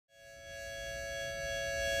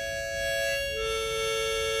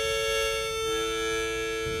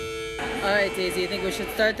Alright, Daisy, you think we should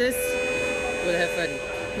start this? We'll have fun.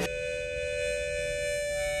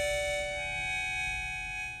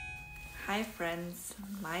 Hi friends,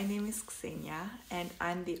 my name is Xenia and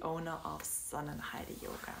I'm the owner of Sonnenhalde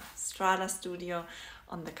Yoga, Strala Studio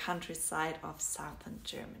on the countryside of southern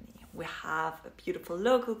Germany. We have a beautiful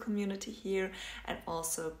local community here and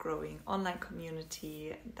also a growing online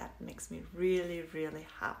community that makes me really, really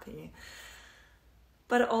happy.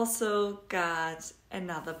 But I also got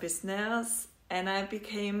another business and I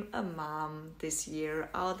became a mom this year.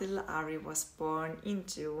 Our little Ari was born in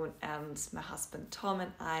June and my husband Tom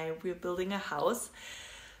and we're building a house.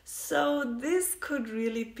 So this could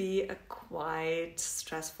really be a quite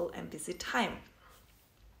stressful and busy time.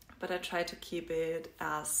 But I try to keep it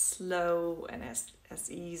as slow and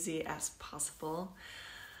as easy as possible.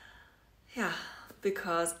 Yeah,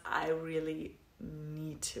 because I really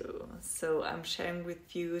need to. So I'm sharing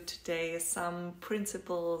with you today some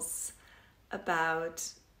principles about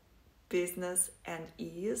business and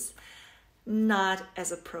ease, not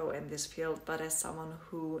as a pro in this field, but as someone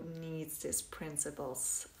who needs these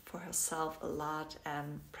principles for herself a lot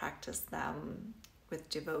and practice them with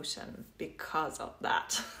devotion because of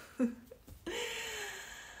that.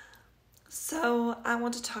 So I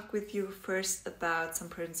want to talk with you first about some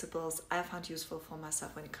principles I found useful for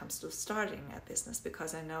myself when it comes to starting a business,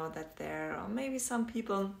 because I know that there are maybe some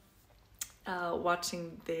people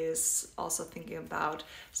watching this also thinking about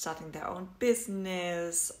starting their own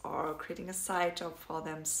business or creating a side job for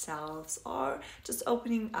themselves or just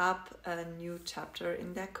opening up a new chapter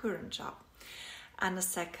in their current job. And the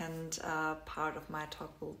second part of my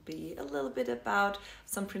talk will be a little bit about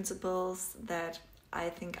some principles that I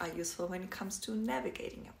think are useful when it comes to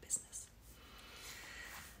navigating your business.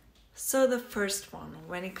 So the first one,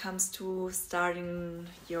 when it comes to starting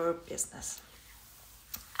your business.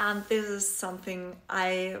 And this is something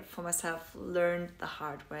I, for myself, learned the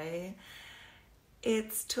hard way.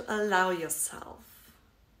 It's to allow yourself,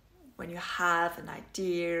 when you have an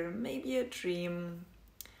idea, maybe a dream,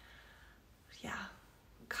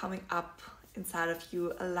 coming up inside of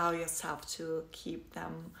you, allow yourself to keep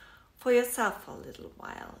them for yourself for a little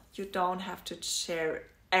while. You don't have to share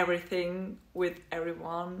everything with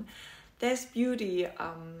everyone. There's beauty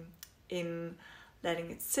in letting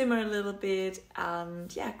it simmer a little bit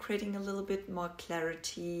and creating a little bit more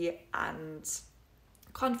clarity and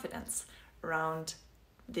confidence around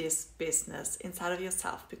this business inside of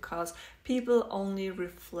yourself, because people only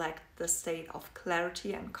reflect the state of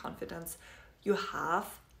clarity and confidence you have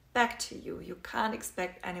back to you. You can't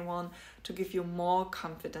expect anyone to give you more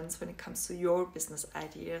confidence when it comes to your business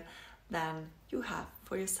idea than you have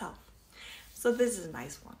for yourself. So this is a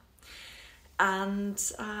nice one. And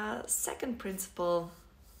second principle,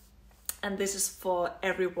 and this is for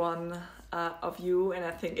every one of you, and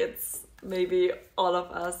I think it's maybe all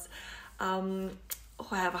of us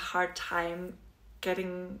who have a hard time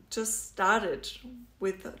getting just started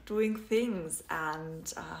with doing things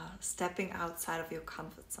and stepping outside of your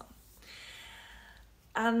comfort zone.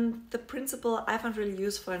 And the principle I found really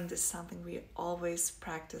useful, and this is something we always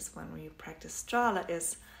practice when we practice Strala,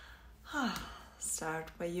 is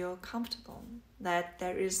start where you're comfortable. That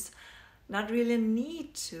there is not really a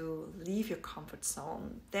need to leave your comfort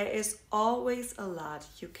zone. There is always a lot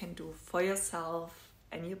you can do for yourself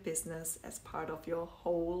and your business as part of your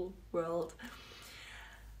whole world.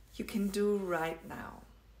 You can do right now,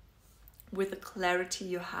 with the clarity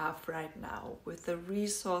you have right now, with the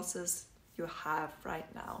resources you have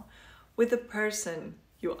right now, with the person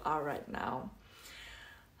you are right now.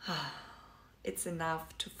 It's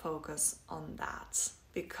enough to focus on that,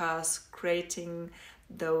 because creating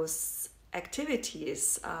those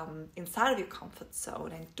activities inside of your comfort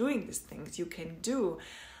zone and doing these things you can do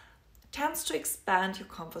tends to expand your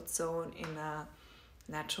comfort zone in a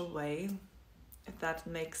natural way, if that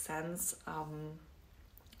makes sense.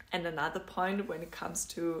 And another point when it comes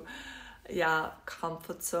to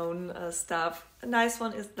comfort zone stuff, a nice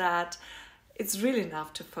one is that it's really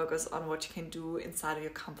enough to focus on what you can do inside of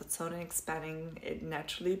your comfort zone and expanding it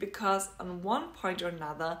naturally, because on one point or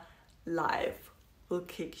another, life will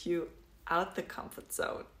kick you out the comfort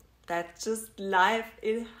zone. That's just life,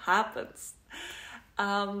 it happens.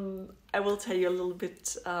 I will tell you a little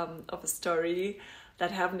bit of a story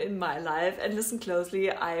that happened in my life, and listen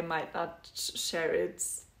closely, I might not share it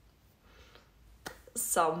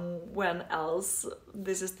someone else.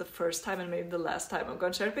 This is the first time and maybe the last time I'm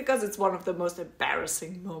going to share it, because it's one of the most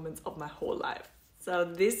embarrassing moments of my whole life. So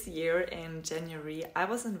this year in January, I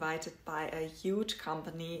was invited by a huge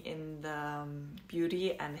company in the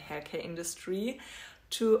beauty and hair care industry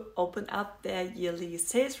to open up their yearly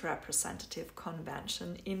sales representative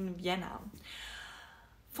convention in Vienna.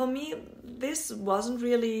 For me, this wasn't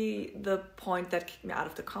really the point that kicked me out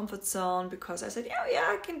of the comfort zone, because I said, yeah,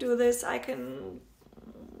 I can do this. I can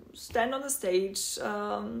stand on the stage,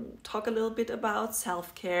 talk a little bit about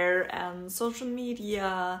self-care and social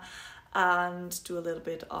media, and do a little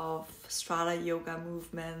bit of Strala Yoga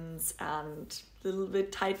movements and a little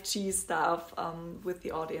bit Tai Chi stuff with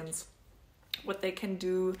the audience, what they can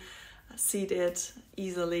do seated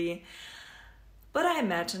easily. But I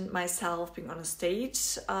imagined myself being on a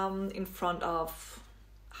stage in front of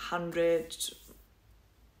 100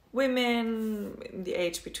 women in the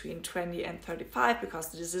age between 20 and 35,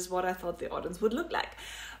 because this is what I thought the audience would look like.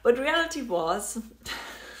 But reality was,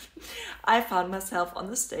 I found myself on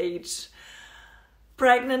the stage,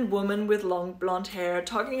 pregnant woman with long blonde hair,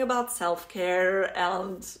 talking about self-care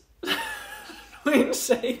and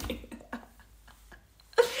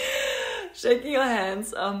shaking your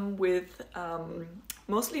hands with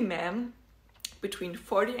mostly men between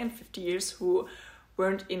 40 and 50 years who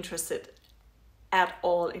weren't interested at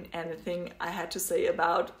all in anything I had to say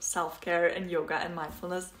about self-care and yoga and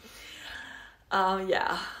mindfulness.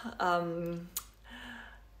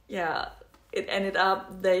 It ended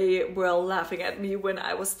up they were laughing at me when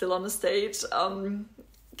I was still on the stage,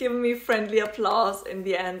 giving me friendly applause in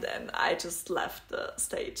the end, and I just left the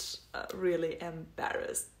stage really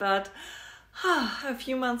embarrassed. But a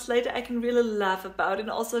few months later, I can really laugh about it and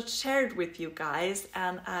also share it with you guys,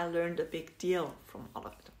 and I learned a big deal from all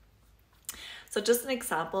of it. So just an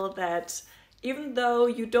example that even though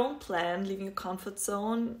you don't plan leaving your comfort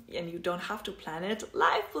zone, and you don't have to plan it,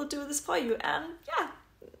 life will do this for you. And yeah,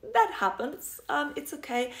 that happens. It's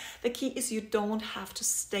okay. The key is you don't have to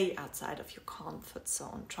stay outside of your comfort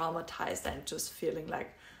zone, traumatized and just feeling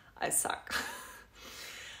like I suck.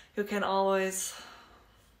 You can always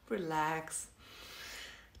relax,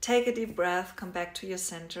 take a deep breath, come back to your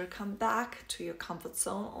center, come back to your comfort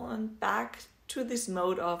zone, and back to this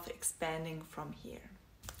mode of expanding from here.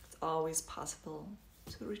 It's always possible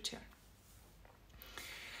to return.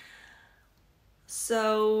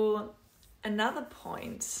 So another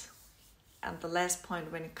point, and the last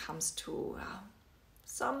point when it comes to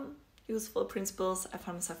some useful principles I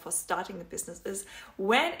found myself for starting a business, is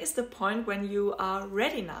when is the point when you are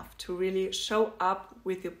ready enough to really show up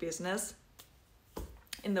with your business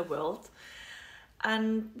in the world.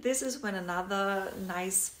 And this is when another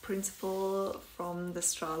nice principle from the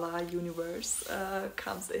Strala universe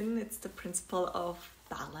comes in. It's the principle of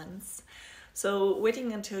balance. So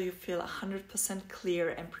waiting until you feel 100% clear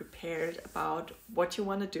and prepared about what you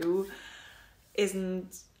want to do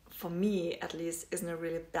isn't, for me at least, isn't a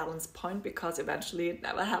really balanced point, because eventually it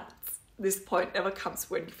never happens. This point never comes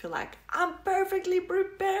when you feel like, I'm perfectly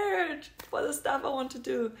prepared for the stuff I want to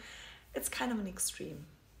do. It's kind of an extreme.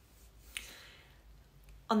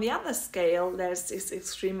 On the other scale, there's this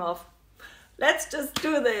extreme of, let's just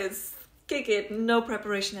do this, kick it, no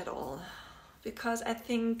preparation at all. Because I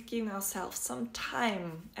think giving ourselves some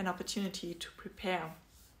time and opportunity to prepare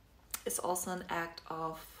is also an act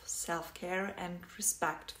of self-care and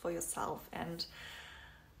respect for yourself and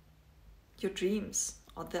your dreams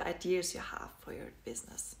or the ideas you have for your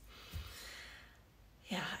business.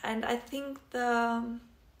 Yeah, and I think the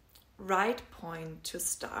right point to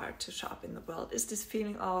start to show up in the world is this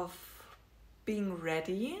feeling of being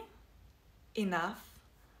ready enough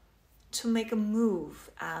to make a move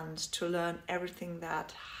and to learn everything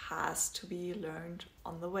that has to be learned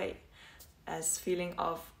on the way. As feeling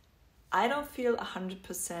of, I don't feel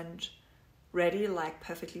 100% ready, like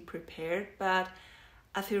perfectly prepared, but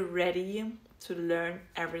I feel ready to learn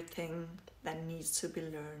everything that needs to be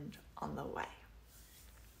learned on the way.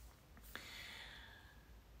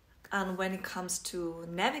 And when it comes to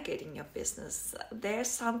navigating your business, there's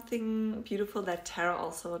something beautiful that Tara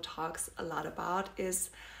also talks a lot about, is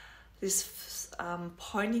this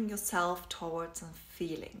pointing yourself towards a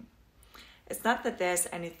feeling. It's not that there's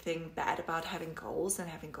anything bad about having goals, and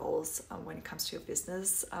having goals when it comes to your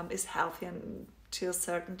business is healthy and to a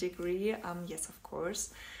certain degree, yes, of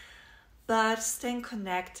course. But staying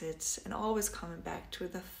connected and always coming back to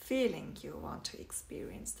the feeling you want to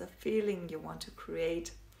experience, the feeling you want to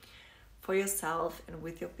create for yourself and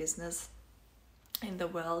with your business in the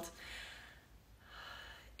world,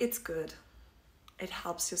 it's good. It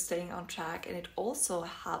helps you staying on track, and it also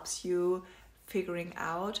helps you figuring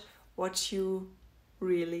out what you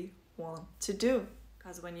really want to do.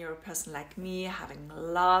 Because when you're a person like me, having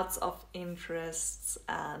lots of interests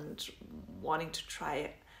and wanting to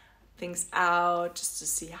try things out just to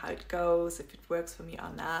see how it goes, if it works for me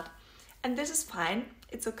or not, And this is fine.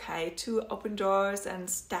 It's okay to open doors and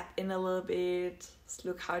step in a little bit,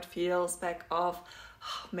 look how it feels, back off,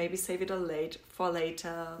 maybe save it for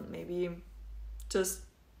later, maybe just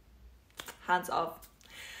hands off.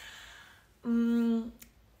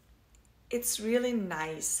 It's really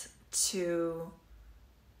nice to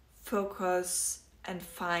focus and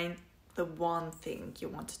find the one thing you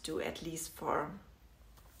want to do, at least for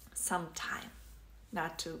some time,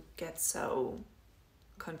 not to get so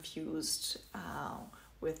confused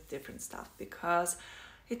with different stuff, because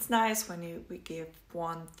it's nice when we give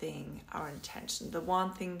one thing our intention, the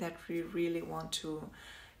one thing that we really want to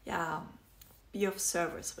be of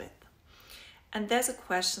service with. And there's a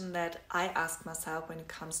question that I ask myself when it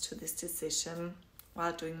comes to this decision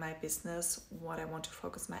while doing my business, what I want to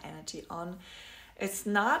focus my energy on. It's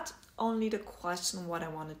not only the question what I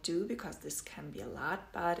want to do, because this can be a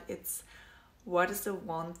lot, but it's what is the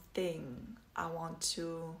one thing I want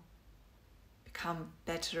to become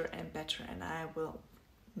better and better, and I will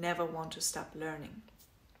never want to stop learning.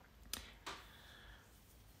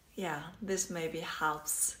 Yeah, this maybe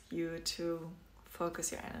helps you to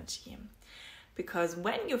focus your energy, because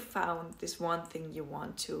when you found this one thing you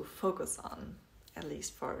want to focus on, at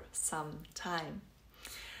least for some time,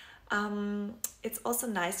 it's also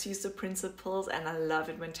nice to use the principles, and I love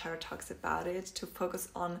it when Tara talks about it, to focus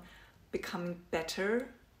on becoming better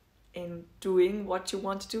in doing what you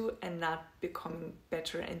want to do and not becoming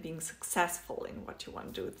better and being successful in what you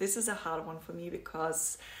want to do. This is a hard one for me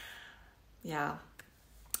because, over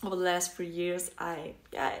the last 3 years, I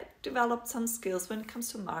developed some skills when it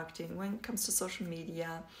comes to marketing, when it comes to social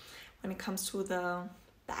media, when it comes to the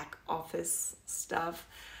back office stuff.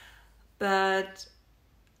 But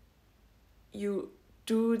you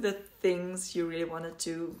do the things you really want to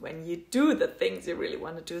do when you do the things you really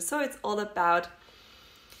want to do. So it's all about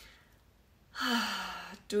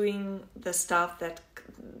doing the stuff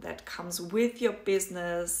that comes with your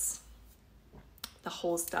business, the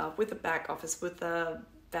whole stuff, with the back office, with the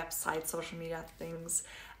website, social media things,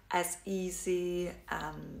 as easy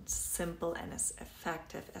and simple and as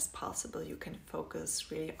effective as possible. You can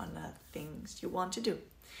focus really on the things you want to do.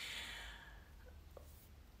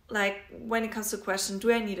 Like when it comes to the question,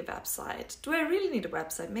 do I need a website? Do I really need a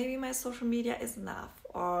website? Maybe my social media is enough,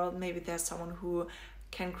 or maybe there's someone who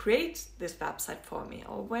can create this website for me.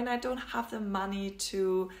 Or when I don't have the money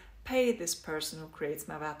to pay this person who creates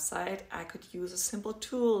my website, I could use a simple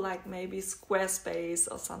tool like maybe Squarespace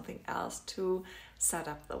or something else to set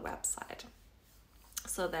up the website,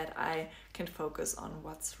 so that I can focus on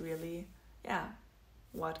what's really,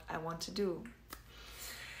 what I want to do.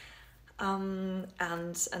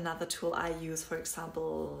 And another tool I use, for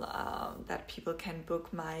example, that people can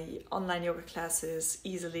book my online yoga classes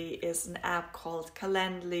easily, is an app called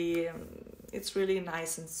Calendly. It's really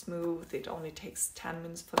nice and smooth. It only takes 10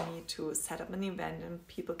 minutes for me to set up an event, and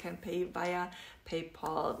people can pay via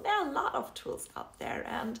PayPal. There are a lot of tools out there,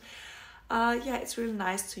 and it's really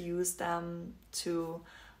nice to use them to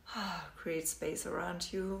create space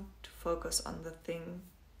around you, to focus on the thing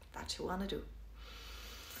that you want to do.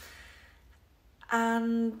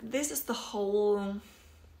 And this is the whole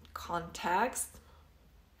context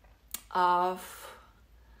of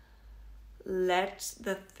let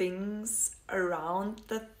the things around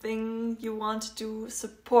the thing you want to do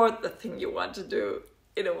support the thing you want to do,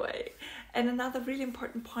 in a way. And another really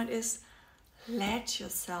important point is let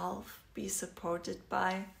yourself be supported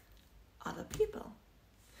by other people.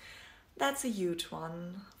 That's a huge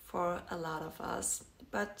one for a lot of us,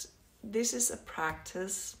 but this is a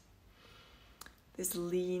practice, this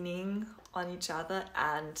leaning on each other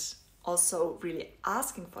and also really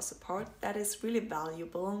asking for support, that is really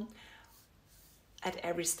valuable at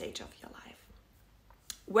every stage of your life.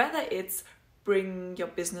 Whether it's bringing your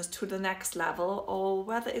business to the next level, or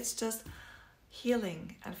whether it's just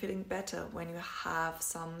healing and feeling better when you have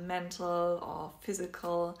some mental or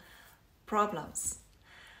physical problems.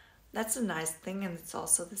 That's a nice thing, and it's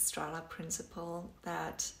also the Strala principle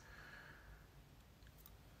that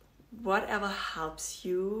whatever helps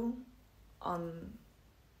you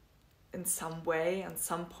in some way, at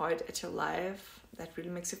some point at your life, that really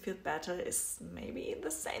makes you feel better, is maybe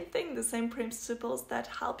the same thing, the same principles that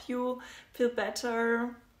help you feel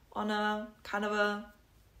better on a kind of a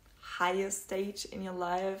higher stage in your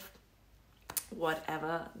life,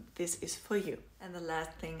 whatever this is for you. And the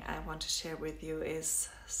last thing I want to share with you is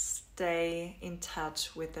stay in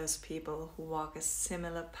touch with those people who walk a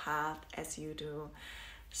similar path as you do.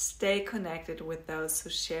 Stay connected with those who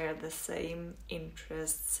share the same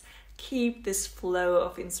interests. Keep this flow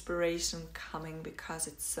of inspiration coming, because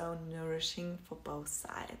it's so nourishing for both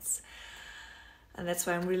sides. And that's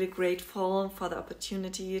why I'm really grateful for the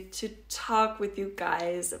opportunity to talk with you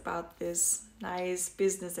guys about this nice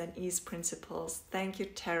business and ease principles. Thank you,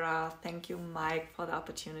 Tara. Thank you, Mike, for the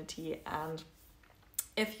opportunity. And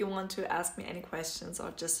if you want to ask me any questions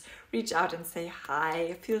or just reach out and say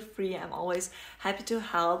hi, feel free. I'm always happy to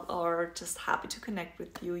help or just happy to connect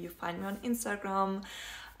with you. You find me on Instagram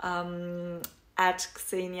at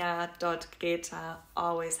xenia.greta.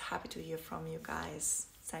 Always happy to hear from you guys.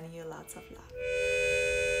 Sending you lots of love.